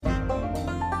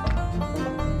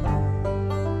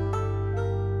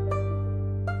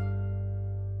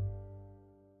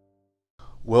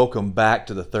Welcome back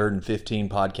to the Third and 15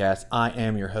 podcast. I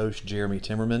am your host, Jeremy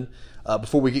Timmerman.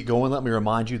 Before we get going, let me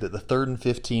remind you that the Third and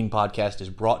 15 podcast is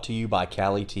brought to you by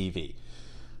Cali TV.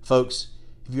 Folks,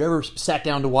 have you ever sat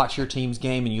down to watch your team's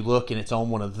game and you look and it's on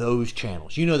one of those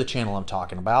channels? You know the channel I'm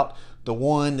talking about, the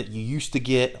one that you used to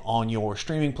get on your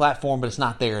streaming platform, but it's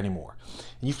not there anymore.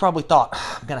 And you've probably thought,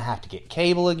 I'm going to have to get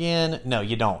cable again. No,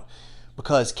 you don't.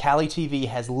 Because Cali TV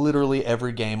has literally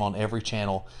every game on every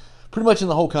channel, pretty much in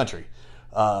the whole country.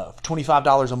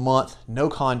 $25 a month, no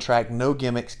contract, no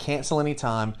gimmicks, cancel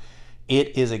anytime.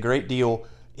 It is a great deal.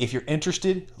 If you're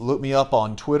interested, look me up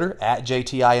on Twitter at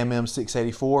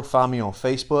JTIMM684. Find me on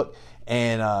Facebook,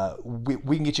 and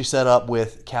we can get you set up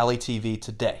with Cali TV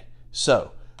today.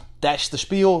 So that's the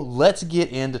spiel. Let's get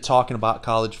into talking about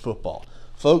college football.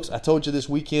 Folks, I told you this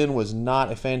weekend was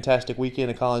not a fantastic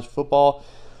weekend of college football,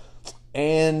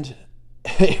 and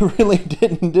it really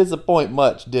didn't disappoint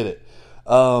much, did it?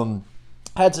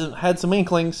 Had some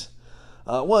inklings.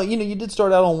 You did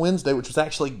start out on Wednesday, which was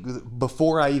actually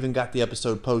before I even got the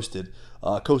episode posted.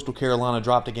 Coastal Carolina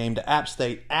dropped a game to App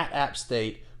State at App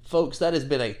State. Folks, that has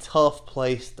been a tough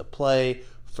place to play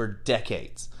for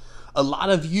decades. A lot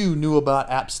of you knew about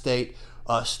App State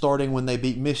starting when they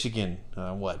beat Michigan,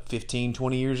 15,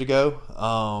 20 years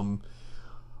ago?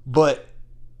 But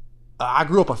I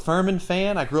grew up a Furman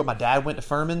fan. My dad went to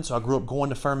Furman, so I grew up going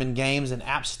to Furman games, and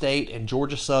App State and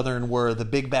Georgia Southern were the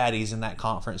big baddies in that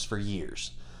conference for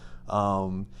years.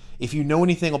 If you know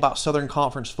anything about Southern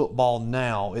Conference football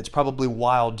now, it's probably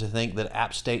wild to think that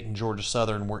App State and Georgia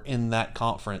Southern were in that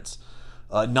conference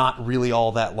not really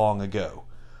all that long ago.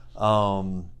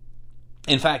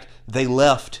 In fact, they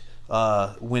left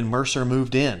when Mercer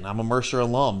moved in. I'm a Mercer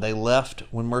alum. They left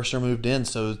when Mercer moved in,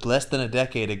 so less than a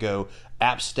decade ago,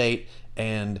 App State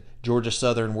and Georgia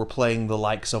Southern were playing the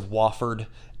likes of Wofford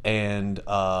and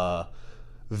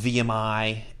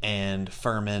VMI and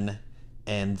Furman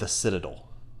and the Citadel.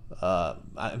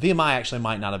 VMI actually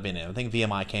might not have been in. I think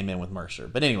VMI came in with Mercer.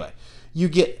 But anyway, you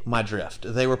get my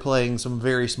drift. They were playing some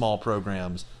very small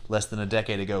programs less than a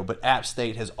decade ago, but App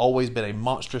State has always been a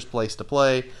monstrous place to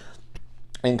play.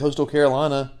 And Coastal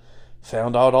Carolina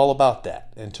found out all about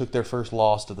that and took their first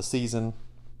loss of the season.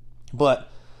 But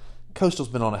Coastal's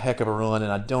been on a heck of a run,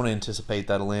 and I don't anticipate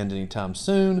that'll end anytime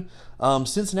soon.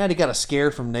 Cincinnati got a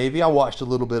scare from Navy. I watched a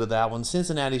little bit of that one.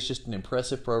 Cincinnati's just an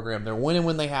impressive program. They're winning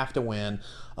when they have to win.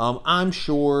 I'm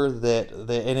sure that,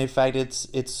 and in fact,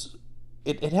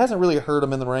 it hasn't really hurt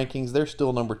them in the rankings. They're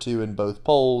still number 2 in both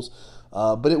polls.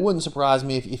 But it wouldn't surprise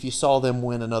me if you saw them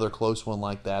win another close one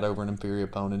like that over an inferior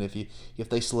opponent. If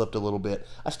they slipped a little bit,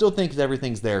 I still think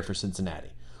everything's there for Cincinnati.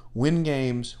 Win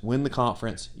games, win the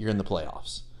conference, you're in the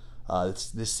playoffs.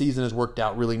 This season has worked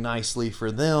out really nicely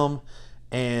for them,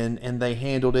 and they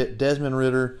handled it. Desmond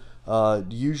Ridder,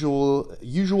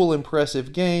 usual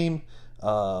impressive game.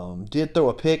 Did throw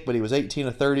a pick, but he was 18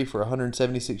 of 30 for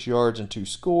 176 yards and 2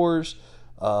 scores.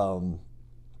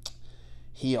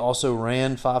 He also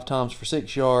ran 5 times for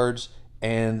 6 yards,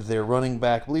 and their running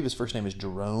back, I believe his first name is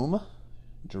Jerome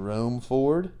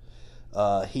Ford.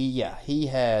 He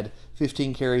had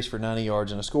 15 carries for 90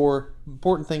 yards and a score.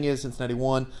 Important thing is Cincinnati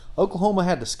won. Oklahoma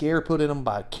had the scare put in them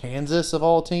by Kansas of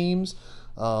all teams.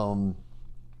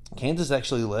 Kansas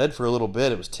actually led for a little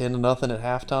bit. It was 10-0 at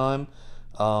halftime.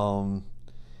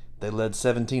 They led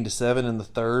 17-7 in the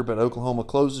third, but Oklahoma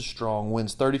closes strong,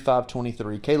 wins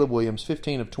 35-23. Caleb Williams,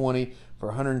 15 of 20 for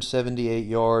 178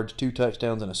 yards, 2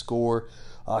 touchdowns and a score.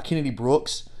 Kennedy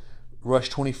Brooks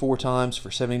rushed 24 times for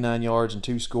 79 yards and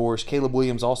 2 scores. Caleb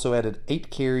Williams also added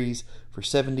 8 carries for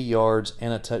 70 yards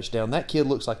and a touchdown. That kid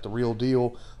looks like the real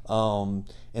deal. And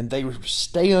they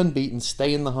stay unbeaten,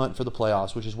 stay in the hunt for the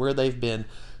playoffs, which is where they've been.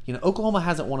 Oklahoma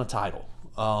hasn't won a title.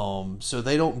 So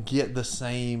they don't get the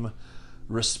same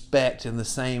respect and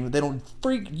they don't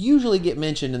usually get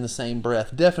mentioned in the same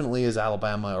breath, definitely as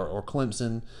Alabama or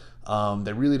Clemson.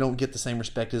 They really don't get the same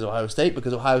respect as Ohio State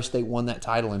because Ohio State won that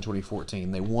title in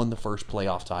 2014. They won the first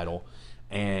playoff title,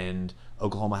 and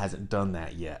Oklahoma hasn't done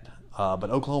that yet. But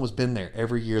Oklahoma's been there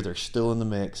every year. They're still in the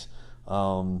mix.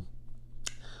 Other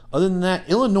than that,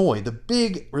 Illinois, the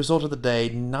big result of the day,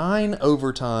 9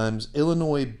 overtimes.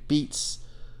 Illinois beats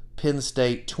Penn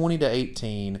State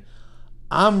 20-18.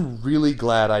 I'm really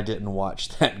glad I didn't watch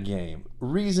that game.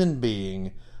 Reason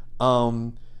being,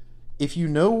 if you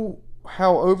know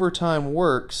how overtime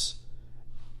works,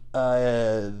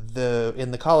 in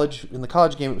the college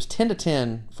game it was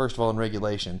 10-10 first of all in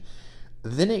regulation.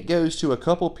 Then it goes to a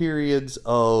couple periods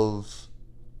of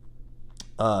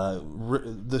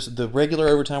the regular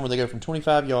overtime where they go from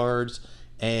 25 yards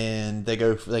and they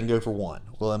can go for one.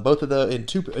 Well, in both of the in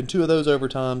two of those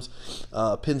overtimes,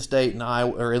 Penn State and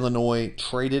Illinois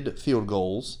traded field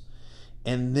goals,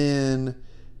 and then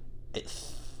at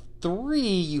 3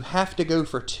 you have to go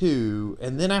for 2,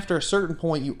 and then after a certain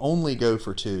point you only go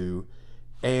for 2.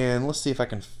 And let's see if I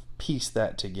can piece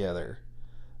that together.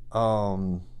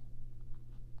 But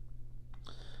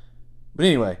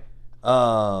anyway,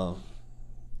 long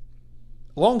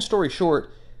story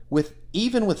short,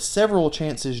 even with several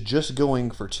chances just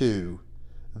going for 2,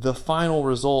 the final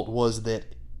result was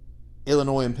that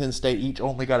Illinois and Penn State each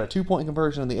only got a 2-point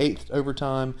conversion in the 8th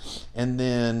overtime, and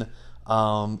then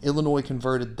Illinois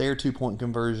converted their 2-point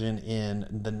conversion in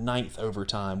the 9th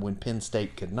overtime when Penn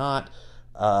State could not.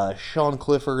 Sean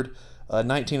Clifford,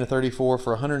 19 of 34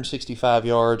 for 165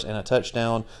 yards and a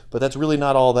touchdown, but that's really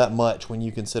not all that much when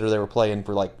you consider they were playing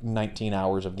for like 19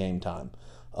 hours of game time.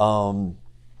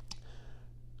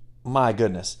 My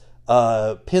goodness.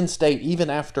 Penn State, even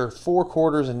after 4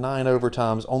 quarters and 9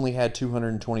 overtimes, only had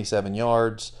 227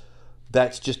 yards.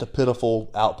 That's just a pitiful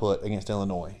output against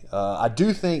Illinois. I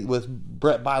do think with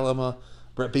Brett Bielema,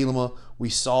 we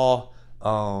saw,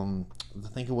 I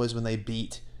think it was when they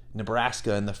beat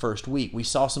Nebraska in the first week, we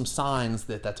saw some signs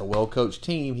that that's a well-coached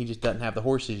team. He just doesn't have the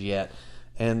horses yet.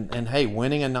 And hey,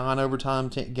 winning a non-overtime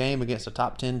game against a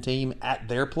top 10 team at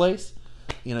their place,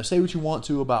 say what you want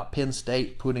to about Penn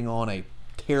State putting on a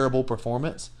terrible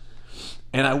performance.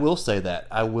 And I will say that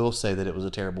it was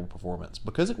a terrible performance,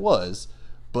 because it was,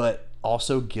 but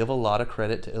also give a lot of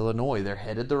credit to Illinois. They're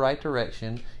headed the right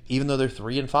direction. Even though they're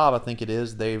 3-5, I think it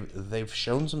is, they've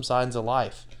shown some signs of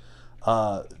life.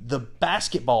 The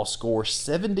basketball score,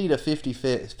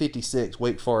 70-56,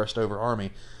 Wake Forest over Army.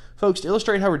 Folks, to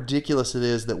illustrate how ridiculous it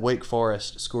is that Wake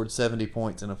Forest scored 70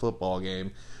 points in a football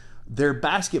game, their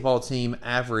basketball team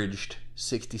averaged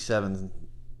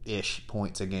 67-ish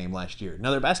points a game last year.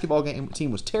 Now, their basketball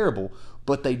team was terrible,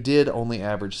 but they did only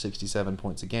average 67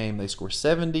 points a game. They scored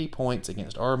 70 points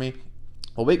against Army.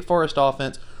 Well, Wake Forest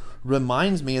offense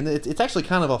reminds me, and it's actually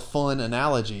kind of a fun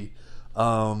analogy,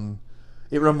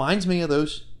 it reminds me of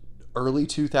those early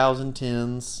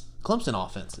 2010s Clemson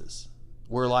offenses,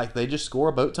 where like they just score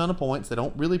a boat ton of points. They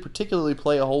don't really particularly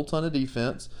play a whole ton of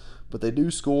defense, but they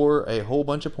do score a whole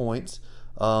bunch of points.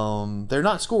 They're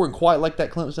not scoring quite like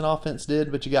that Clemson offense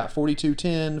did, but you got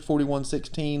 42-10,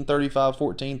 41-16,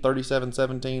 35-14,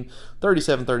 37-17,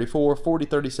 37-34,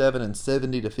 40-37, and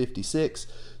 70-56.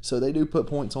 So they do put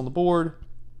points on the board.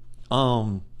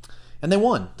 And they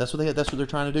won. That's what they're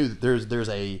trying to do. There's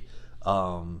a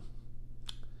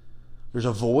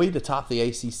void atop the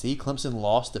ACC. Clemson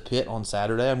lost to Pitt on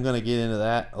Saturday. I'm going to get into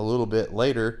that a little bit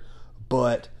later,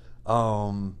 but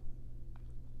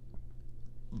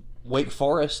Wake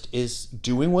Forest is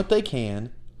doing what they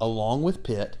can, along with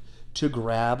Pitt, to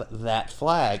grab that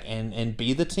flag and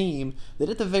be the team that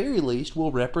at the very least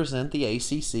will represent the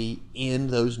ACC in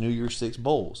those New Year's Six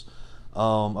bowls.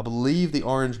 I believe the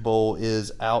Orange Bowl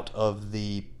is out of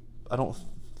the... I don't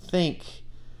think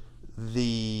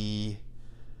the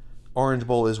Orange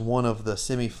Bowl is one of the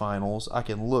semifinals. I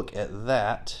can look at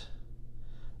that.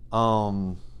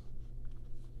 But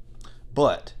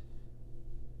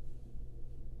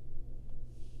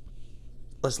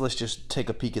let's just take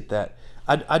a peek at that.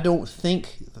 I don't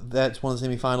think that's one of the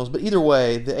semifinals, but either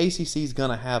way, the ACC is going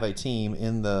to have a team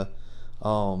in the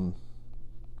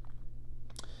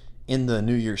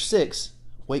New Year's Six.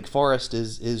 Wake Forest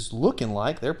is looking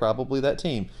like they're probably that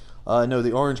team. No,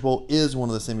 the Orange Bowl is one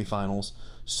of the semifinals.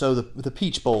 So the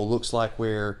Peach Bowl looks like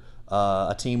where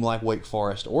a team like Wake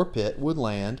Forest or Pitt would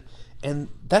land. And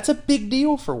that's a big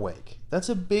deal for Wake. That's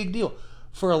a big deal.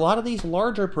 For a lot of these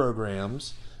larger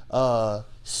programs,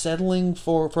 settling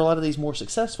for a lot of these more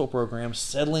successful programs,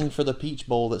 settling for the Peach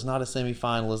Bowl that's not a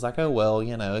semifinal is like, oh, well,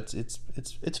 it's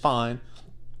fine.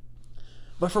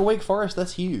 But for Wake Forest,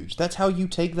 that's huge. That's how you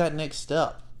take that next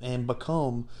step and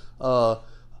become...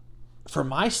 for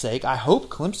my sake, I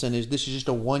hope this is just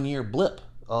a 1-year blip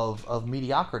of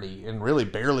mediocrity, and really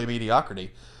barely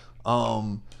mediocrity.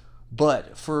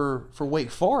 But for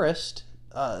Wake Forest,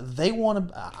 they want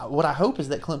to. What I hope is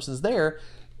that Clemson's there,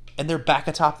 and they're back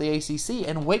atop the ACC,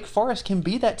 and Wake Forest can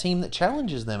be that team that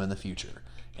challenges them in the future.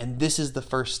 And this is the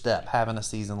first step, having a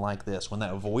season like this. When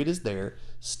that void is there,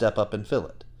 step up and fill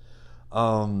it.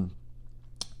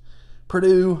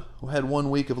 Purdue had 1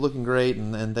 week of looking great,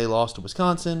 and they lost to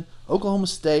Wisconsin. Oklahoma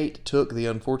State took the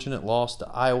unfortunate loss to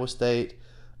Iowa State.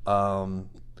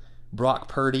 Brock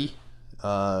Purdy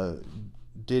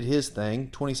did his thing,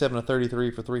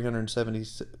 27-33 for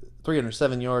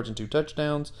 307 yards and 2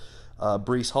 touchdowns.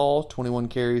 Breece Hall, 21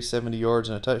 carries, 70 yards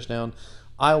and a touchdown.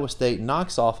 Iowa State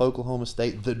knocks off Oklahoma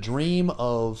State. The dream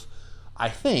of, I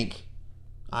think,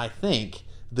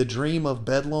 the dream of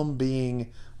Bedlam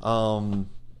being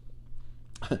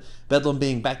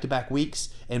back-to-back weeks,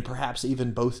 and perhaps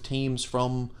even both teams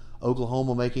from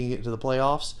Oklahoma making it to the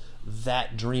playoffs.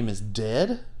 That dream is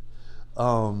dead.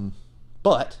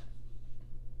 But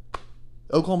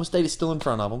Oklahoma State is still in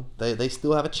front of them. They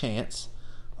still have a chance,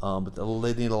 but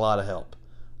they need a lot of help.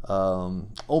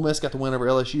 Ole Miss got the win over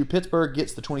LSU. Pittsburgh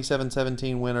gets the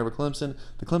 27-17 win over Clemson.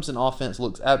 The Clemson offense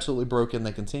looks absolutely broken.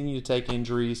 They continue to take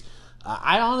injuries.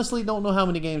 I honestly don't know how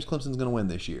many games Clemson's going to win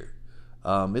this year.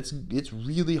 It's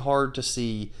really hard to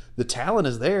see. The talent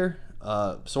is there,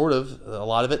 sort of. A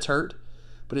lot of it's hurt,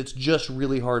 but it's just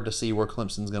really hard to see where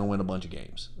Clemson's going to win a bunch of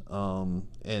games,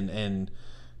 and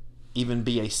even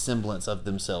be a semblance of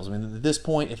themselves. I mean, at this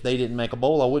point, if they didn't make a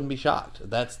bowl, I wouldn't be shocked.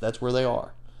 That's where they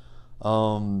are.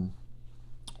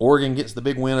 Oregon gets the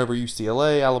big win over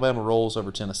UCLA. Alabama rolls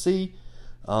over Tennessee.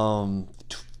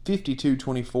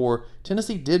 52-24.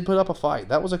 Tennessee did put up a fight.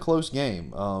 That was a close game.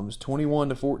 It was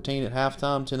 21-14 at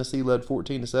halftime. Tennessee led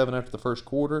 14-7 after the first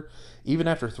quarter. Even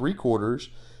after three quarters,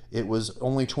 it was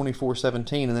only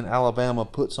 24-17, and then Alabama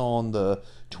puts on the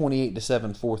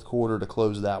 28-7 fourth quarter to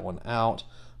close that one out.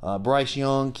 Bryce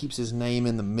Young keeps his name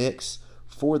in the mix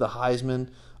for the Heisman.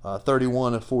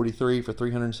 31 of 43 for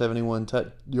 371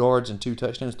 yards and 2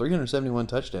 touchdowns. 371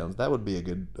 touchdowns. That would be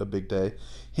a big day.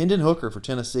 Hendon Hooker for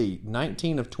Tennessee,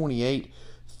 19 of 28,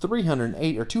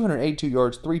 282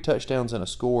 yards, 3 touchdowns and a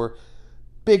score.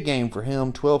 Big game for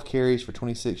him. 12 carries for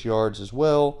 26 yards as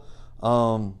well.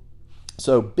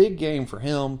 So big game for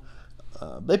him.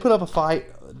 They put up a fight.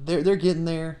 They're getting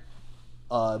there,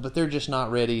 but they're just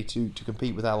not ready to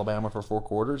compete with Alabama for 4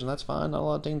 quarters, and that's fine. Not a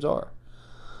lot of teams are.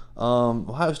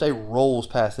 Ohio State rolls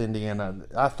past Indiana.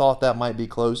 I thought that might be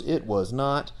close. It was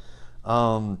not.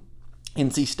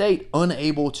 NC State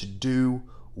unable to do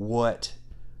what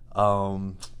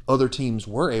other teams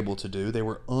were able to do. They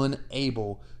were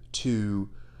unable to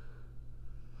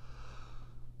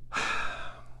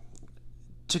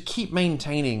keep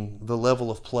maintaining the level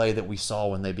of play that we saw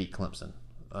when they beat Clemson.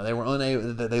 They were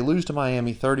unable. They lose to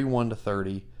Miami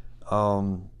 31-30.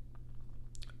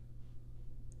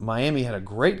 Miami had a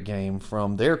great game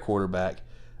from their quarterback,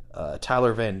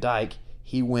 Tyler Van Dyke.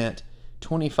 He went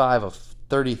 25 of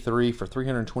 33 for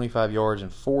 325 yards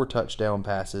and 4 touchdown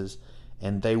passes,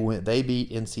 and they beat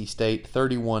NC State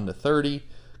 31-30.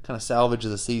 Kind of salvage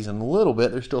of the season a little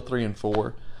bit. They're still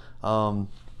 3-4. But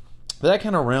that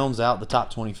kind of rounds out the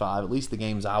top 25, at least the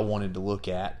games I wanted to look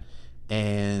at.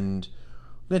 And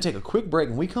we're going to take a quick break.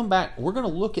 When we come back, we're going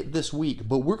to look at this week,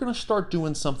 but we're going to start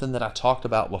doing something that I talked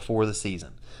about before the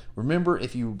season. Remember,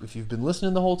 if you've been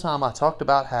listening the whole time, I talked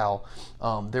about how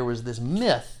there was this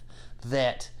myth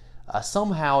that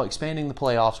somehow expanding the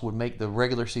playoffs would make the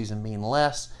regular season mean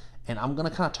less. And I'm going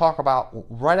to kind of talk about,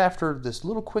 right after this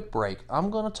little quick break, I'm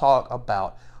going to talk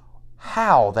about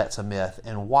how that's a myth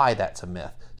and why that's a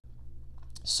myth.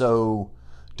 So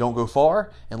don't go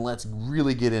far, and let's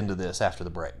really get into this after the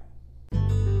break.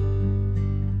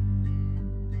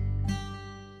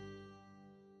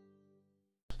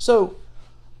 So,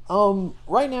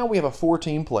 right now we have a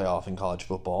 4-team playoff in college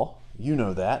football. You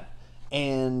know that.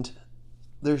 And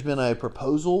there's been a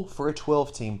proposal for a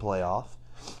 12-team playoff.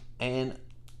 And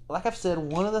like I've said,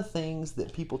 one of the things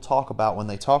that people talk about when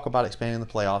they talk about expanding the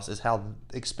playoffs is how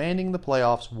expanding the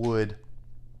playoffs would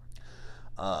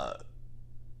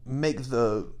make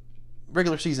the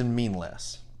regular season mean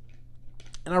less.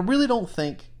 And I really don't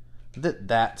think that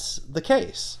that's the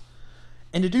case.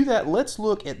 And to do that, let's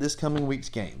look at this coming week's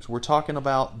games. We're talking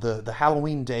about the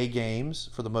Halloween Day games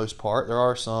for the most part. There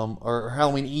are some, or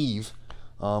Halloween Eve,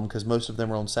 because most of them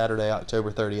are on Saturday,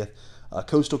 October 30th.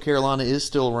 Coastal Carolina is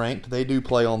still ranked. They do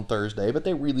play on Thursday, but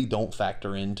they really don't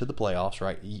factor into the playoffs,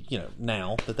 right? You know,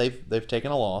 now that they've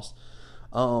taken a loss.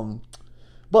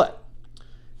 But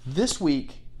this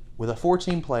week, with a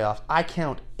 4-team playoff, I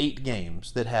count 8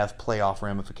 games that have playoff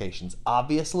ramifications.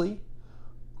 Obviously,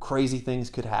 crazy things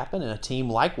could happen, and a team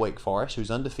like Wake Forest, who's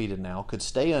undefeated now, could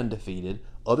stay undefeated.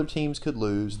 Other teams could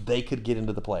lose. They could get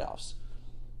into the playoffs.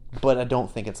 But I don't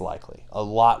think it's likely. A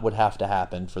lot would have to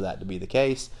happen for that to be the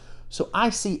case. So I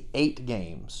see 8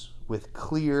 games with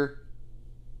clear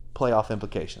playoff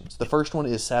implications. The first one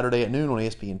is Saturday at noon on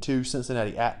ESPN2,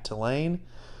 Cincinnati at Tulane.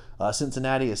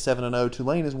 Cincinnati is 7-0.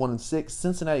 Tulane is 1-6.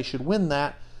 Cincinnati should win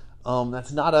that.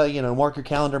 That's not a, mark your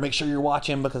calendar, make sure you're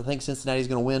watching, because I think Cincinnati's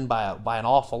going to win by an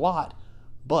awful lot.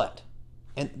 But,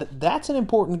 and that's an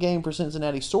important game for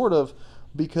Cincinnati, sort of,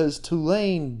 because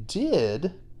Tulane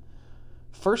did,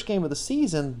 first game of the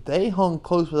season, they hung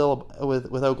close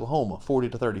with Oklahoma,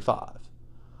 40-35.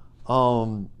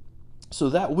 So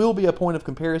that will be a point of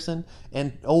comparison,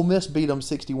 and Ole Miss beat them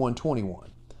 61-21.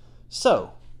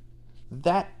 So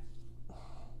that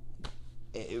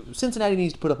Cincinnati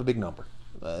needs to put up a big number.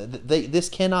 This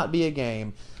cannot be a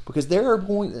game because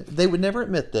they would never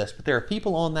admit this, but there are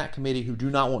people on that committee who do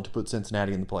not want to put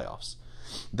Cincinnati in the playoffs.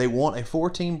 They want a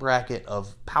 4-team bracket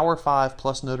of Power 5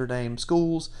 plus Notre Dame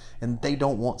schools, and they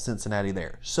don't want Cincinnati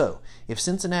there. So if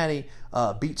Cincinnati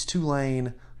beats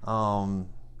Tulane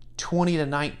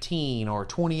 20-19 or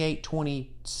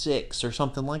 28-26 or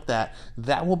something like that,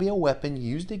 that will be a weapon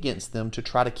used against them to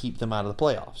try to keep them out of the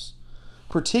playoffs.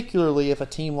 Particularly if a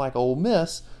team like Ole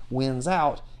Miss wins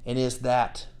out and is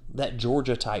that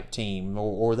Georgia type team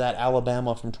or that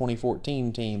Alabama from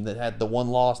 2014 team that had the one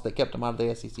loss that kept them out of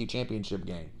the SEC championship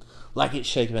game. Like it's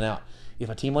shaping out. If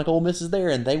a team like Ole Miss is there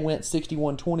and they went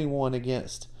 61-21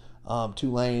 against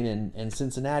Tulane and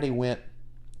Cincinnati went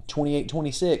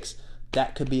 28-26,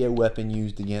 that could be a weapon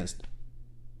used against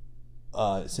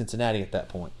Cincinnati at that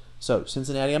point. So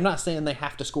Cincinnati, I'm not saying they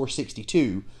have to score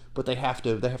 62, but they have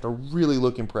to really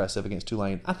look impressive against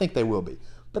Tulane. I think they will be.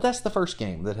 But that's the first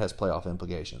game that has playoff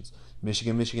implications.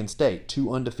 Michigan State,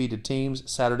 2 undefeated teams,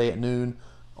 Saturday at noon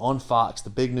on Fox, the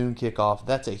big noon kickoff.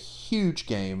 That's a huge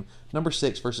game. Number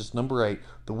 6 versus number 8.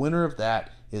 The winner of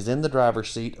that is in the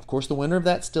driver's seat. Of course, the winner of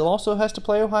that still also has to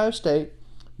play Ohio State,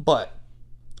 but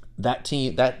that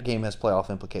game has playoff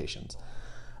implications.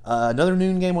 Another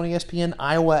noon game on ESPN,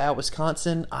 Iowa at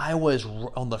Wisconsin. Iowa is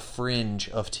on the fringe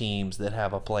of teams that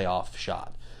have a playoff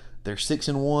shot. They're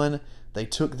 6-1. They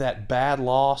took that bad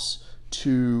loss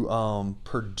to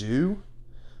Purdue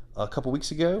a couple weeks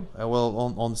ago.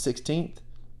 On the 16th.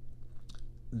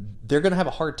 They're going to have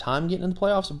a hard time getting in the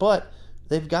playoffs, but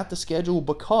they've got the schedule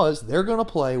because they're going to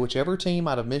play whichever team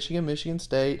out of Michigan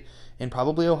State, and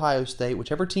probably Ohio State,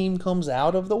 whichever team comes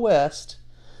out of the West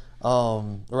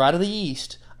or out of the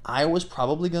East. Iowa's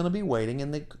probably going to be waiting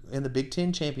in the Big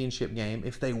Ten championship game.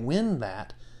 If they win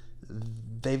that,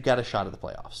 they've got a shot at the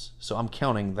playoffs. So I'm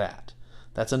counting that.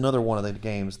 That's another one of the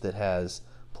games that has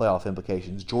playoff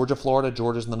implications. Georgia-Florida.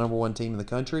 Georgia's the number 1 team in the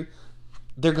country.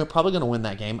 They're probably going to win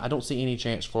that game. I don't see any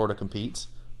chance Florida competes,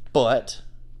 but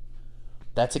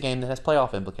that's a game that has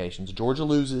playoff implications. Georgia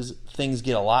loses, things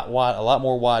get a lot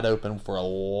more wide open for a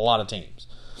lot of teams.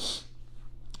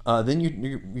 Then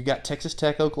you got Texas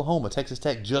Tech, Oklahoma. Texas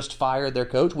Tech just fired their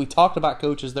coach. We talked about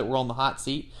coaches that were on the hot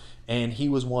seat, and he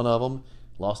was one of them.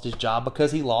 Lost his job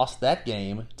because he lost that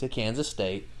game to Kansas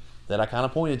State that I kind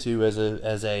of pointed to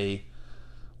as a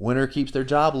winner keeps their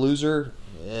job, loser.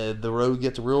 The road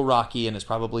gets real rocky, and it's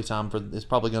probably going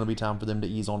to be time for them to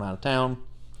ease on out of town.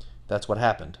 That's what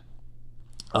happened.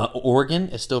 Oregon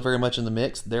is still very much in the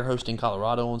mix. They're hosting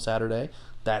Colorado on Saturday.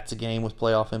 That's a game with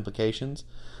playoff implications.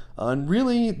 And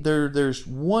really, there's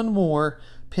one more,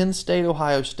 Penn State,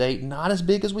 Ohio State. Not as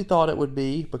big as we thought it would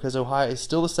be because Ohio is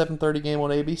still a 7:30 game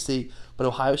on ABC, but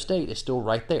Ohio State is still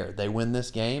right there. They win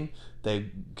this game.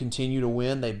 They continue to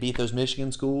win. They beat those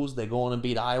Michigan schools. They go on and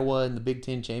beat Iowa in the Big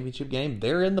Ten championship game.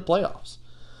 They're in the playoffs.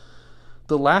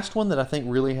 The last one that I think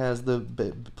really has the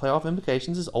playoff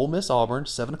implications is Ole Miss Auburn,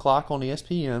 7 o'clock on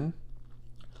ESPN.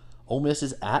 Ole Miss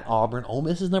is at Auburn. Ole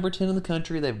Miss is number 10 in the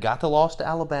country. They've got the loss to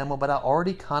Alabama, but I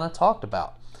already kind of talked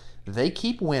about. They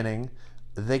keep winning.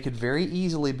 They could very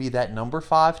easily be that number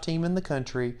 5 team in the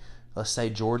country. Let's say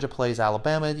Georgia plays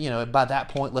Alabama. By that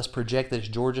point, let's project that it's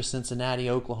Georgia, Cincinnati,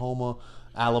 Oklahoma,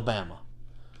 Alabama.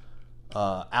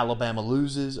 Alabama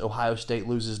loses. Ohio State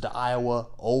loses to Iowa.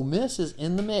 Ole Miss is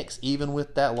in the mix, even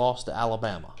with that loss to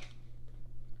Alabama.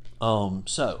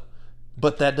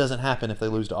 But that doesn't happen if they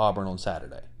lose to Auburn on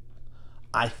Saturday.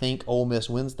 I think Ole Miss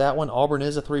wins that one. Auburn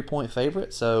is a 3-point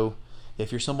favorite, so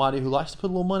if you're somebody who likes to put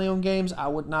a little money on games, I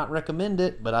would not recommend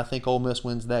it, but I think Ole Miss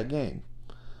wins that game.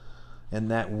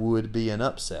 And that would be an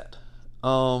upset.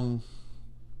 So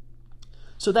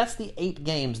that's the 8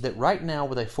 games that right now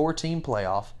with a 4-team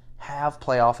playoff have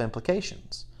playoff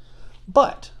implications.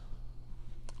 But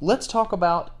let's talk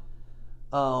about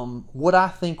what I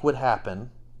think would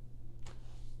happen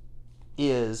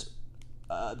is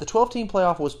the 12-team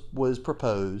playoff was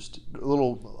proposed, a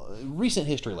little recent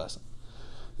history lesson.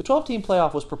 The 12-team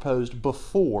playoff was proposed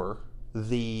before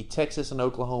the Texas and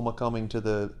Oklahoma coming to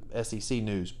the SEC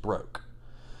news broke.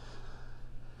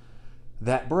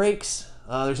 That breaks.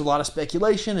 There's a lot of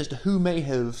speculation as to who may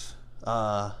have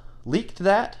leaked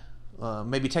that.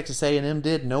 Maybe Texas A&M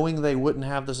did, knowing they wouldn't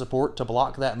have the support to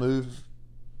block that move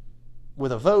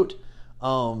with a vote.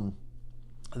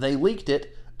 They leaked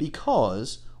it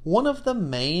because one of the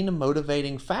main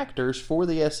motivating factors for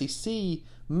the SEC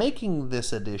making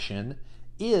this addition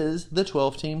is the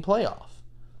 12-team playoff.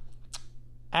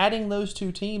 adding those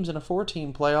two teams in a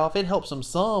 4-team playoff, it helps them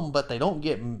some, but they don't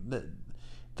get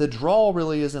the draw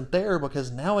really isn't there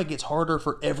because now it gets harder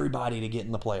for everybody to get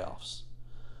in the playoffs.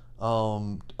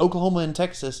 Oklahoma and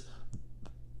Texas,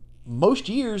 most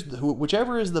years,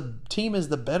 whichever is the team is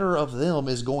the better of them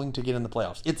is going to get in the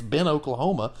playoffs. It's been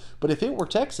Oklahoma, but if it were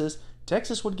Texas,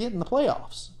 Texas would get in the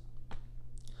playoffs.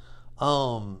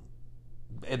 And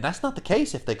that's not the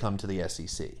case if they come to the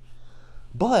SEC.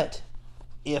 But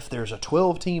if there's a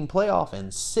 12-team playoff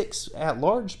and 6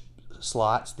 at-large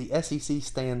slots, the SEC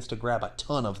stands to grab a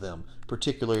ton of them,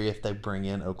 particularly if they bring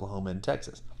in Oklahoma and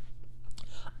Texas.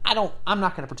 I'm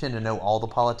not going to pretend to know all the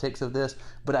politics of this,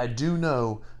 but I do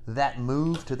know that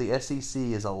move to the SEC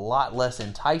is a lot less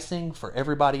enticing for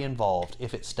everybody involved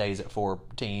if it stays at 4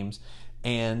 teams,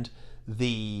 and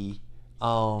the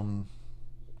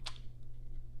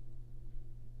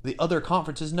other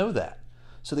conferences know that.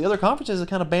 So the other conferences have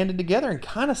kind of banded together and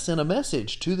kind of sent a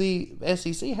message to the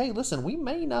SEC, hey, listen, we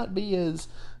may not be as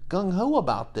gung-ho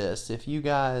about this if you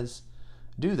guys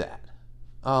do that.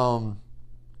 So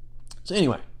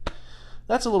anyway,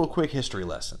 that's a little quick history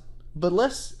lesson. But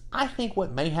I think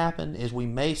what may happen is we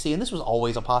may see, and this was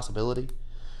always a possibility,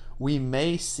 we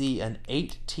may see an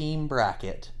 8-team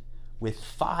bracket with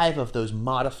 5 of those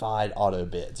modified auto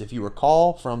bids. If you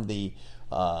recall from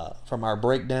our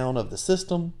breakdown of the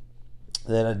system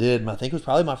that I did, I think it was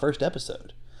probably my first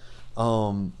episode.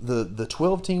 The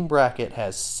 12-team bracket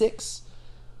has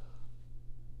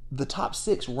the top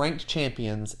 6 ranked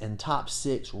champions and top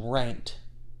 6 ranked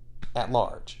at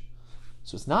large.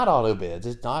 So it's not auto bids.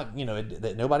 It's not,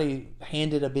 that nobody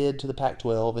handed a bid to the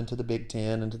Pac-12 and to the Big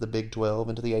Ten and to the Big 12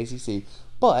 and to the ACC.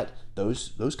 But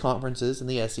those conferences in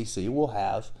the SEC will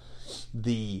have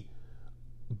the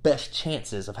best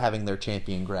chances of having their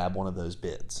champion grab one of those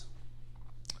bids.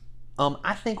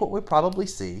 I think what we'll probably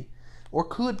see, or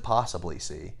could possibly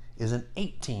see, is an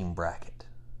 8-team bracket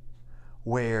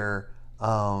where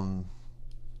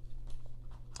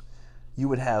you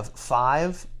would have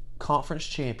 5 conference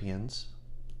champions,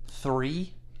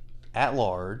 3 at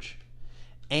large,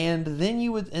 and then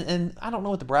you would, and I don't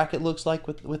know what the bracket looks like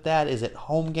with that. Is it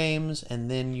home games and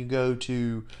then you go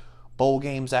to bowl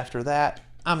games after that?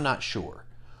 I'm not sure.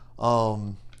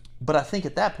 But I think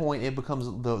at that point it becomes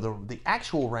the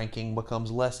actual ranking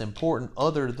becomes less important,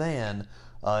 other than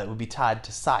it would be tied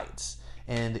to sites,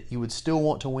 and you would still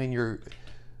want to win your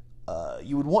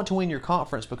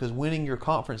conference, because winning your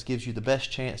conference gives you the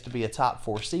best chance to be a top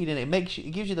 4 seed, and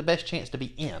it gives you the best chance to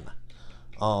be in.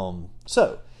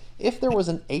 So if there was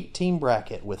an 8-team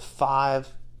bracket with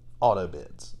 5 auto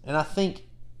bids, and I think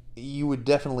you would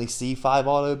definitely see 5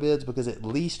 auto bids, because at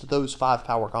least those 5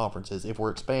 power conferences, if we're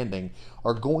expanding,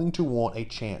 are going to want a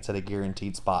chance at a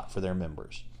guaranteed spot for their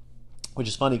members. Which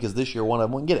is funny because this year one of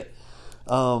them wouldn't get it.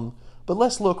 But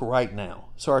let's look right now.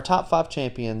 So our top 5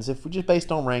 champions, if we just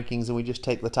based on rankings and we just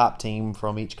take the top team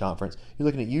from each conference, you're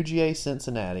looking at UGA,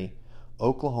 Cincinnati,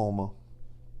 Oklahoma,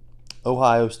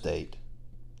 Ohio State,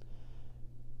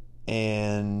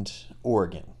 and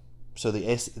Oregon. So the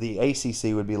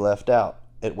ACC would be left out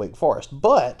at Wake Forest.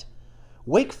 But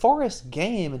Wake Forest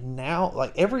game now,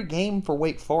 like every game for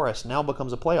Wake Forest now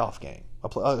becomes a playoff game,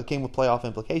 a game with playoff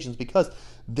implications, because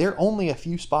they're only a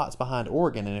few spots behind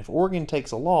Oregon, and if Oregon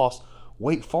takes a loss,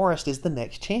 Wake Forest is the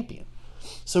next champion.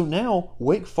 So now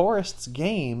Wake Forest's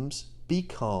games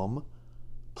become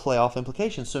playoff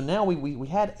implications. So now we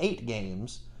had 8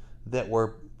 games that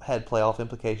had playoff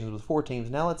implications with 4 teams.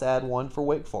 Now let's add 1 for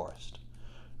Wake Forest.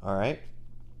 All right.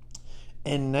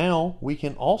 And now we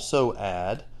can also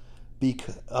add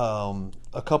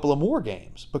a couple of more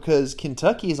games, because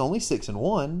Kentucky is only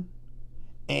 6-1,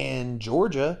 and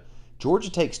Georgia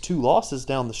takes 2 losses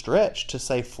down the stretch to,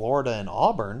 say, Florida and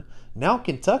Auburn. Now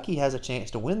Kentucky has a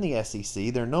chance to win the SEC.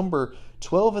 They're number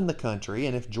 12 in the country,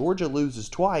 and if Georgia loses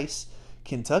twice,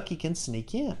 Kentucky can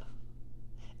sneak in.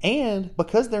 And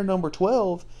because they're number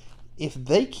 12, if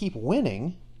they keep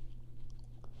winning,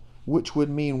 which would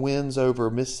mean wins over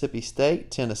Mississippi State,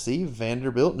 Tennessee,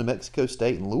 Vanderbilt, New Mexico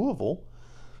State, and Louisville,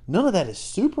 none of that is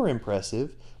super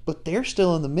impressive, but they're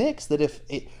still in the mix. That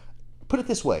put it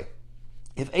this way,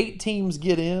 if 8 teams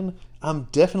get in, I'm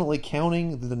definitely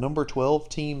counting the number 12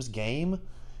 team's game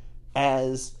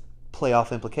as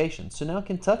playoff implications. So now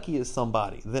Kentucky is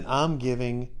somebody that I'm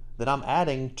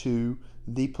adding to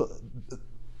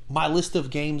my list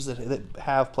of games that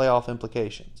have playoff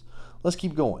implications. Let's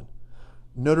keep going.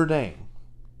 Notre Dame.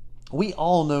 We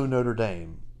all know Notre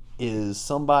Dame is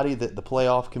somebody that the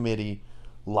playoff committee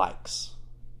likes.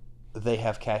 They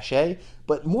have cachet,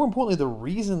 but more importantly, the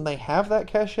reason they have that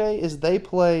cachet is they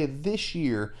play this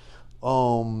year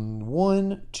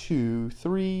 1, 2,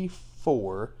 3,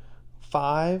 4,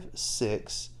 5,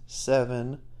 6,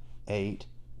 7, 8,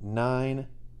 9,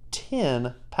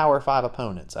 10 Power 5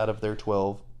 opponents out of their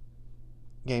 12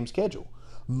 game schedule.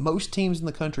 Most teams in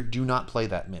the country do not play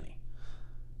that many.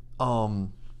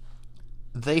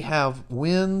 They have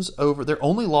wins over their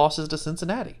only losses to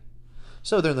Cincinnati.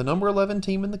 So they're the number 11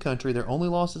 team in the country. Their only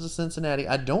losses to Cincinnati.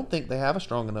 I don't think they have a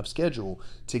strong enough schedule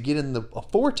to get in a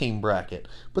 4-team bracket,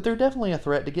 but they're definitely a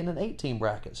threat to get in an 8-team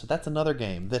bracket. So that's another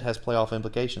game that has playoff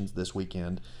implications this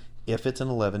weekend if it's an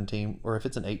 11-team or if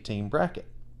it's an 8-team bracket.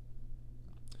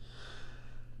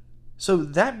 So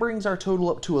that brings our total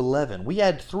up to 11. We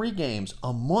add 3 games.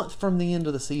 A month from the end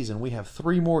of the season, we have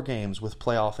 3 more games with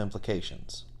playoff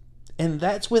implications. And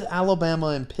that's with Alabama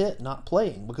and Pitt not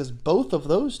playing, because both of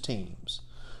those teams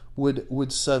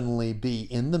would suddenly be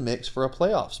in the mix for a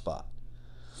playoff spot.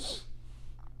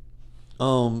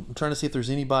 I'm trying to see if there's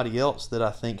anybody else that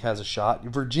I think has a shot.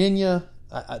 Virginia,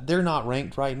 they're not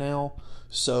ranked right now,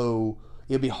 so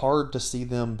it'd be hard to see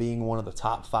them being one of the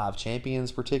top 5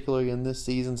 champions, particularly in this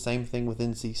season. Same thing with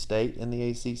NC State in the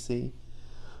ACC.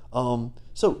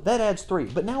 So that adds 3.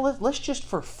 But now let's just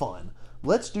for fun,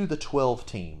 let's do the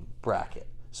 12-team bracket.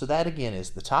 So that again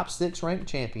is the top 6 ranked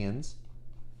champions,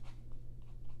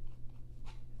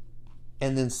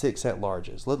 and then 6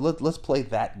 at-larges. Let's play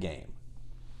that game.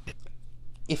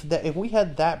 If we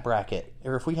had that bracket,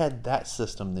 or if we had that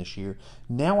system this year,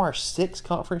 now our 6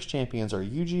 conference champions are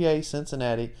UGA,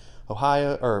 Cincinnati,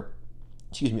 Oklahoma,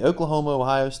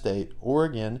 Ohio State,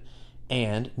 Oregon,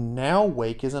 and now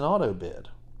Wake is an auto bid.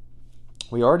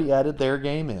 We already added their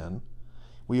game in.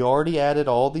 We already added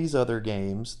all these other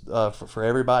games for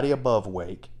everybody above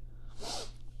Wake.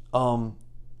 And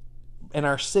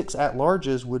our 6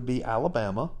 at-larges would be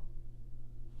Alabama,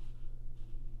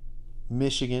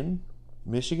 Michigan,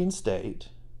 Michigan State,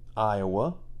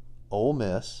 Iowa, Ole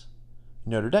Miss,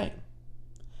 Notre Dame.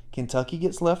 Kentucky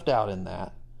gets left out in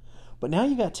that. But now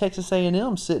you got Texas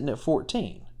A&M sitting at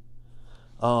 14.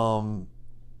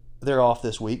 They're off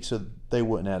this week, so they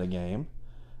wouldn't add a game.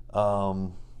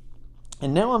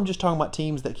 And now I'm just talking about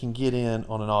teams that can get in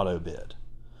on an auto bid.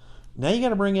 Now you got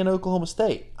to bring in Oklahoma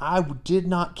State. I did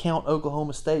not count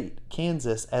Oklahoma State,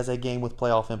 Kansas as a game with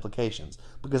playoff implications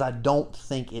because I don't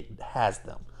think it has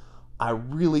them. I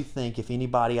really think if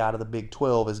anybody out of the Big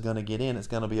 12 is going to get in, it's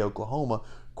going to be Oklahoma.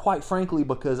 Quite frankly,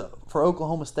 because for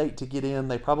Oklahoma State to get in,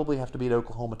 they probably have to beat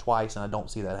Oklahoma twice, and I don't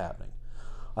see that happening.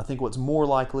 I think what's more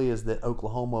likely is that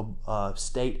Oklahoma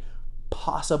State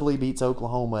possibly beats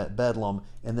Oklahoma at Bedlam,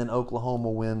 and then Oklahoma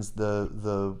wins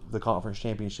the conference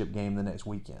championship game the next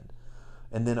weekend.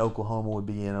 And then Oklahoma would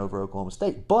be in over Oklahoma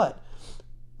State. But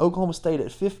Oklahoma State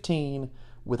at 15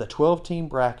 with a 12-team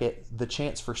bracket, the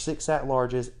chance for 6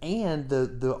 at-larges, and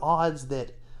the odds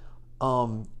that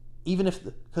even if...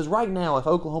 Because right now, if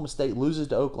Oklahoma State loses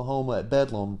to Oklahoma at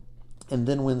Bedlam and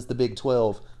then wins the Big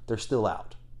 12, they're still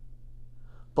out.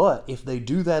 But if they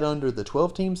do that under the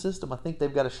 12-team system, I think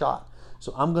they've got a shot.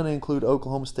 So I'm going to include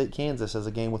Oklahoma State, Kansas as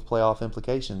a game with playoff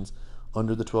implications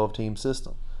under the 12-team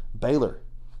system. Baylor,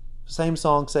 same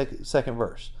song, second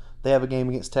verse. They have a game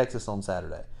against Texas on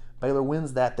Saturday. Baylor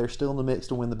wins that. They're still in the mix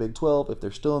to win the Big 12. If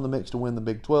they're still in the mix to win the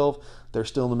Big 12, they're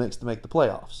still in the mix to make the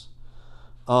playoffs.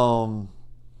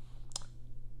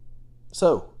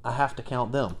 So I have to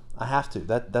count them. I have to.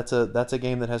 That's a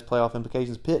game that has playoff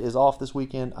implications. Pitt is off this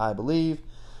weekend, I believe.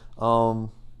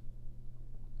 No,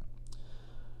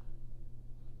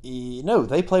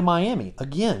 they play Miami.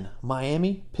 Again,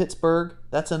 Miami, Pittsburgh,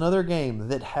 that's another game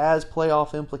that has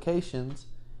playoff implications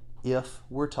if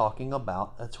we're talking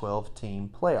about a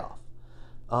 12-team playoff.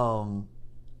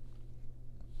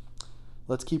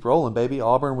 Let's keep rolling, baby.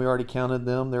 Auburn, we already counted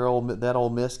them. That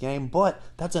Ole Miss game. But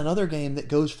that's another game that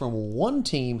goes from one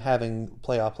team having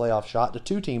playoff shot to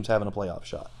 2 teams having a playoff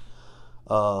shot.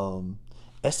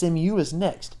 SMU is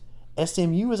next.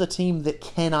 SMU is a team that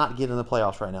cannot get in the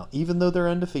playoffs right now. Even though they're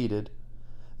undefeated,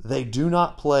 they do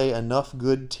not play enough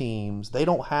good teams. They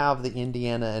don't have the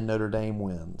Indiana and Notre Dame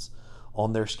wins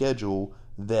on their schedule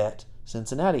that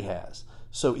Cincinnati has.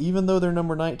 So even though they're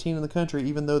number 19 in the country,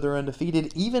 even though they're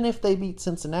undefeated, even if they beat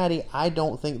Cincinnati, I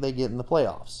don't think they get in the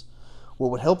playoffs.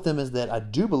 What would help them is that I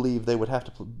do believe they would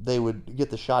get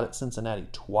the shot at Cincinnati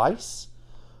twice.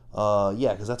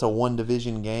 Because that's a one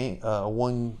division game,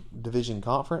 one division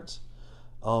conference.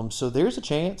 So there's a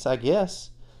chance, I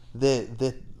guess,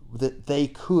 that they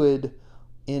could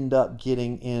end up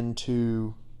getting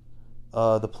into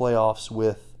the playoffs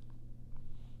with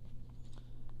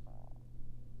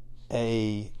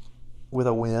a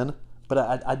win,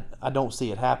 but I don't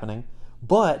see it happening.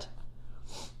 But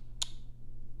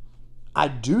I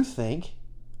do think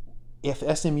if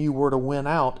SMU were to win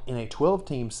out in a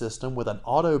 12-team system with an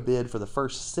auto bid for the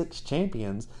first 6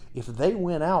 champions, if they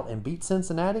win out and beat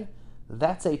Cincinnati,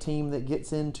 that's a team that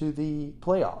gets into the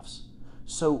playoffs.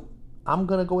 So I'm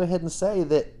going to go ahead and say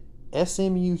that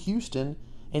SMU Houston,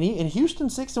 and Houston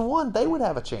 6-1, they would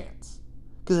have a chance.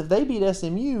 Because if they beat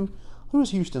SMU,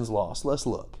 who's Houston's loss? Let's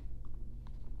look.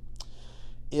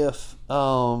 If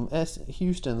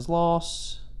Houston's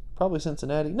loss, probably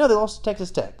Cincinnati. No, they lost to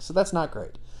Texas Tech, so that's not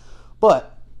great.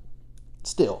 But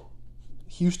still,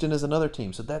 Houston is another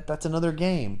team. So that's another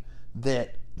game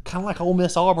that, kind of like Ole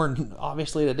Miss Auburn,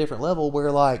 obviously at a different level,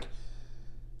 where like,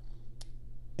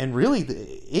 and really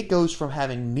it goes from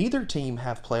having neither team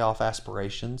have playoff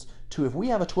aspirations to, if we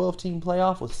have a 12-team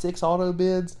playoff with 6 auto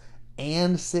bids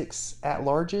and 6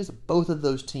 at-larges, both of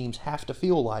those teams have to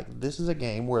feel like this is a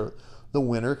game where the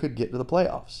winner could get to the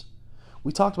playoffs.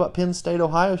 We talked about Penn State,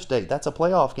 Ohio State. That's a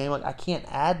playoff game. Like, I can't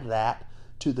add that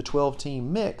to the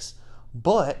 12-team mix,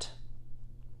 but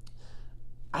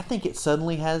I think it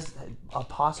suddenly has a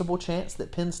possible chance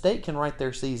that Penn State can write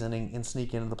their season and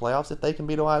sneak into the playoffs if they can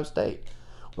beat Ohio State.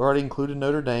 We already included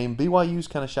Notre Dame. BYU's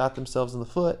kind of shot themselves in the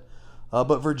foot,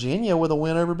 but Virginia with a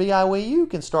win over BYU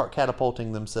can start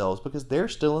catapulting themselves because they're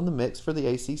still in the mix for the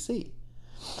ACC.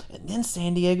 And then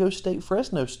San Diego State,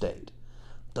 Fresno State.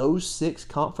 Those 6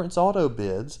 conference auto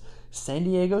bids, San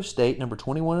Diego State, number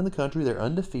 21 in the country, they're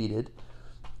undefeated.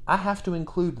 I have to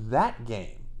include that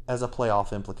game as a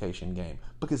playoff implication game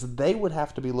because they would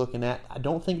have to be looking at, I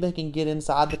don't think they can get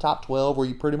inside the top 12 where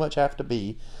you pretty much have to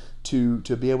be to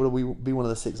be able to be one of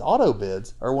the 6 auto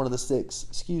bids, or one of the 6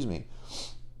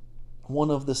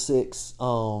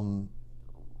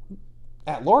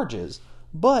 at-larges.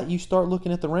 But you start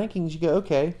looking at the rankings, you go,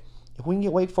 okay, if we can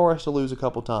get Wake Forest to lose a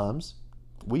couple times,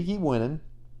 we keep winning.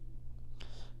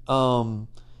 And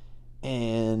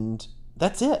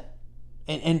that's it.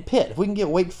 And Pitt, if we can get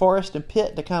Wake Forest and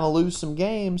Pitt to kind of lose some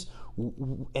games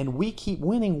and we keep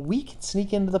winning, we can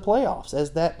sneak into the playoffs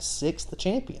as that 6th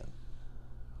champion.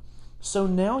 So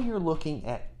now you're looking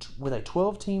at, with a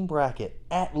 12-team bracket,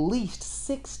 at least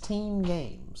 16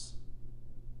 games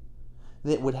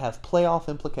that would have playoff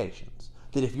implications.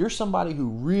 That if you're somebody who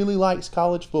really likes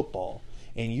college football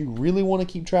and you really want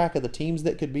to keep track of the teams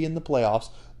that could be in the playoffs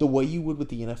the way you would with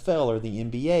the NFL or the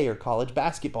NBA or college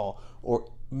basketball or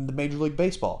the Major League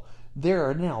Baseball, there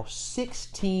are now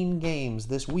 16 games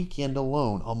this weekend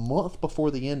alone, a month before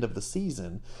the end of the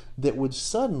season, that would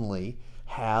suddenly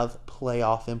have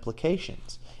playoff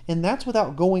implications. And that's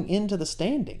without going into the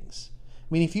standings. I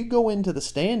mean, if you go into the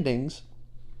standings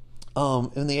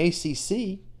in the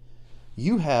ACC,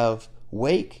 you have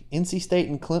Wake, NC State,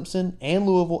 and Clemson, and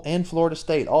Louisville, and Florida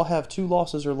State all have 2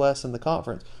 losses or less in the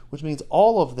conference, which means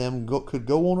all of them could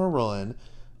go on a run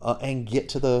and get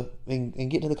to the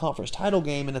conference title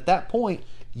game. And at that point,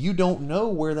 you don't know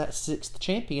where that 6th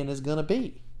champion is going to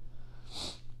be.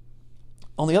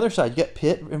 On the other side, you got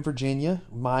Pitt and Virginia,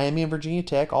 Miami and Virginia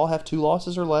Tech all have 2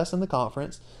 losses or less in the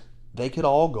conference. They could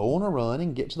all go on a run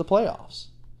and get to the playoffs.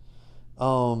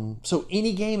 So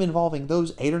any game involving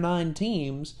those 8 or 9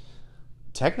 teams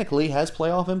technically has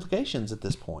playoff implications at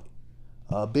this point.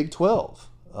 Big 12,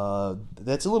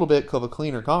 that's a little bit of a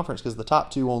cleaner conference because the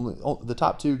top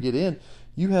two get in.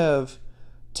 You have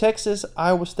Texas,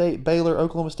 Iowa State, Baylor,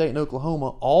 Oklahoma State, and Oklahoma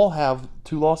all have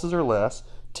 2 losses or less.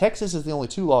 Texas is the only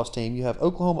 2-loss team. You have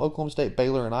Oklahoma State,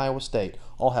 Baylor, and Iowa State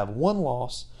all have 1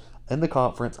 loss in the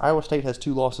conference. Iowa State has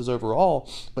 2 losses overall.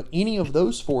 But any of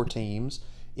those 4 teams,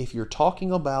 if you're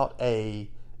talking about a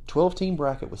 12-team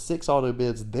bracket with 6 auto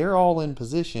bids, they're all in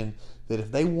position that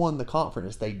if they won the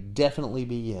conference, they'd definitely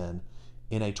be in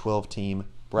a 12-team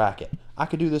bracket. I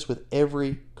could do this with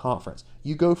every conference.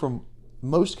 You go from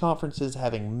most conferences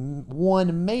having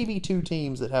 1, maybe 2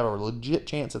 teams that have a legit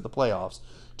chance at the playoffs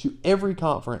to every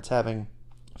conference having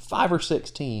 5 or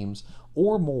 6 teams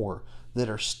or more that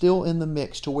are still in the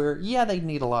mix to where, yeah, they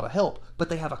need a lot of help, but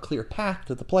they have a clear path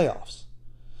to the playoffs.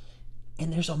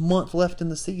 And there's a month left in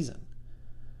the season.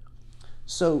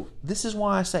 So this is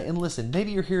why I say, and listen,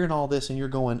 maybe you're hearing all this and you're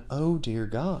going, oh dear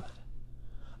God,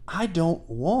 I don't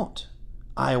want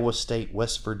Iowa State,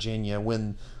 West Virginia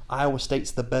when Iowa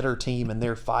State's the better team and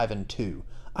they're 5-2.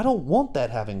 I don't want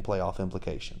that having playoff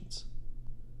implications.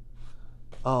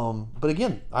 But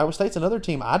again, Iowa State's another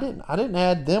team. I didn't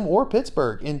add them or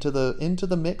Pittsburgh into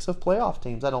the mix of playoff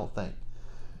teams, I don't think.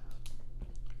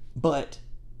 But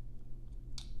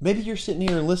maybe you're sitting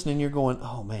here and listening and you're going,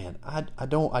 oh man, I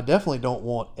definitely don't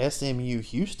want SMU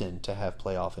Houston to have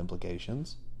playoff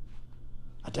implications.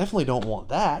 I definitely don't want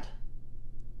that.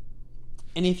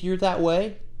 And if you're that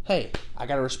way, hey,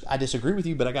 I disagree with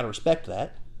you, but I got to respect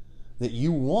that. that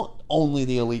you want only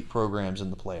the elite programs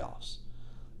in the playoffs,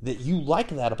 that you like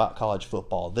that about college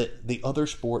football, that the other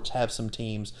sports have some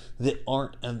teams that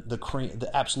aren't the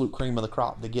absolute cream of the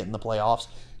crop that get in the playoffs.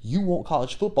 You want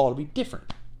college football to be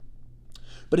different.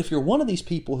 But if you're one of these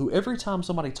people who every time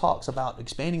somebody talks about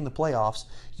expanding the playoffs,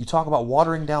 you talk about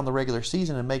watering down the regular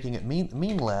season and making it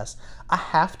mean less, I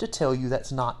have to tell you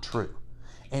that's not true.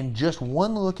 And just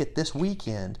one look at this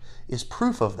weekend is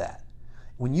proof of that.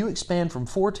 When you expand from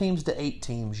 4 teams to 8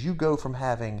 teams, you go from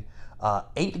having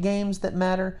 8 games that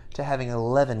matter to having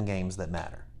 11 games that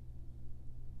matter.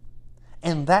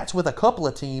 And that's with a couple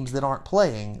of teams that aren't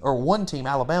playing, or one team,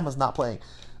 Alabama's not playing.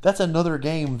 That's another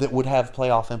game that would have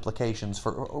playoff implications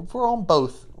for on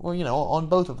both, or on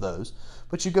both of those.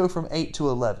 But you go from 8 to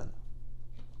 11.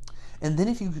 And then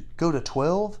if you go to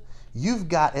 12, you've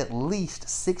got at least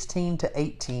 16 to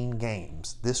 18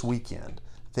 games this weekend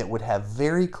that would have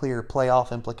very clear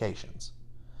playoff implications.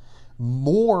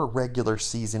 More regular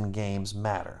season games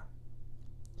matter.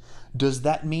 Does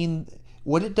that mean,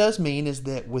 what it does mean is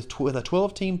that with a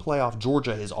 12-team playoff,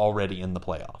 Georgia is already in the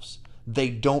playoffs. They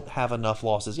don't have enough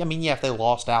losses. I mean, yeah, if they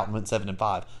lost out and went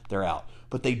 7-5, they're out.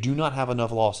 But they do not have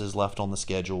enough losses left on the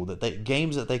schedule,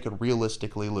 games that they could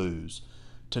realistically lose,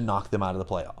 to knock them out of the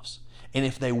playoffs. And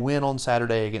if they win on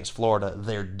Saturday against Florida,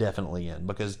 they're definitely in,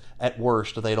 because at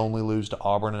worst, they'd only lose to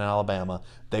Auburn and Alabama.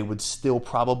 They would still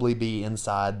probably be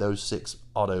inside those 6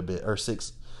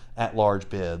 6 at-large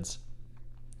bids.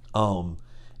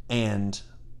 And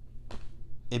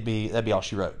that'd be all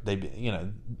she wrote.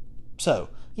 So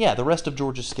yeah, the rest of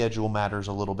Georgia's schedule matters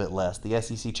a little bit less. The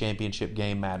SEC championship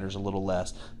game matters a little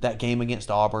less. That game against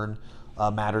Auburn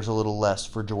matters a little less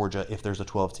for Georgia if there's a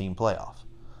 12-team playoff.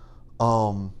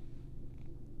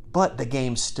 But the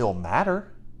games still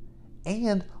matter,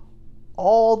 and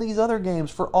all these other games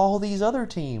for all these other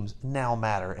teams now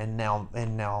matter and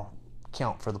now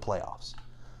count for the playoffs.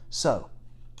 So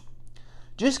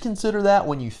just consider that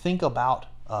when you think about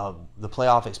the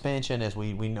playoff expansion, as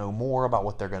we know more about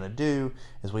what they're going to do,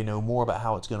 as we know more about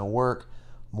how it's going to work.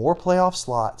 More playoff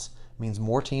slots means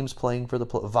more teams vying for the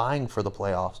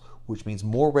playoffs, which means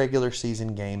more regular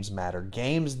season games matter.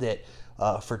 Games that,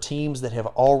 for teams that have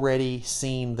already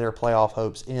seen their playoff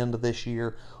hopes end this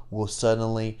year, will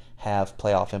suddenly have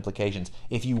playoff implications.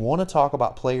 If you want to talk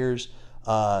about players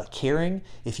caring,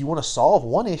 if you want to solve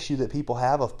one issue that people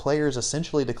have of players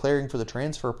essentially declaring for the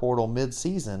transfer portal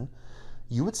mid-season,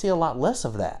 you would see a lot less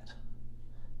of that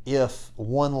if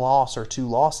 1 loss or 2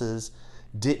 losses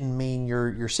didn't mean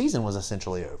your season was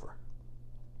essentially over.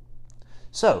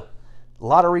 So, a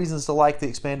lot of reasons to like the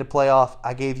expanded playoff.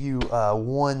 I gave you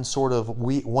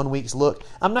one week's look.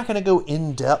 I'm not going to go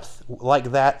in depth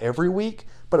like that every week,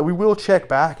 but we will check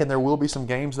back, and there will be some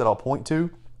games that I'll point to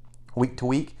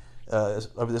week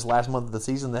over this last month of the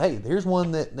season. That, hey, here's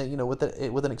one that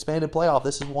with an expanded playoff,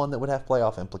 this is one that would have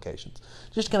playoff implications.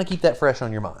 Just kind of keep that fresh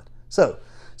on your mind. So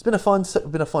it's been a fun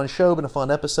show, been a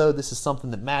fun episode. This is something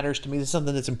that matters to me. This is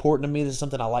something that's important to me. This is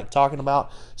something I like talking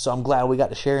about. So I'm glad we got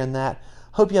to share in that.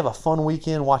 Hope you have a fun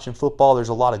weekend watching football. There's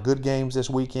a lot of good games this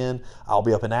weekend. I'll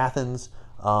be up in Athens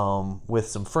with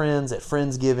some friends at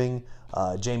Friendsgiving.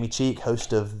 Jamie Cheek,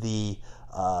 host of the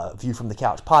View from the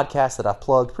Couch podcast that I've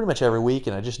plugged pretty much every week,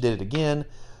 and I just did it again.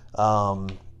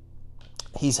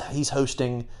 He's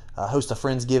hosting a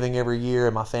Friendsgiving every year,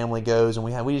 and my family goes, and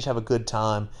we just have a good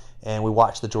time, and we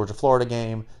watch the Georgia-Florida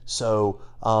game. So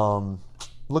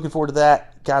looking forward to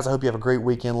that. Guys, I hope you have a great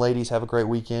weekend. Ladies, have a great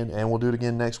weekend, and we'll do it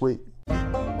again next week.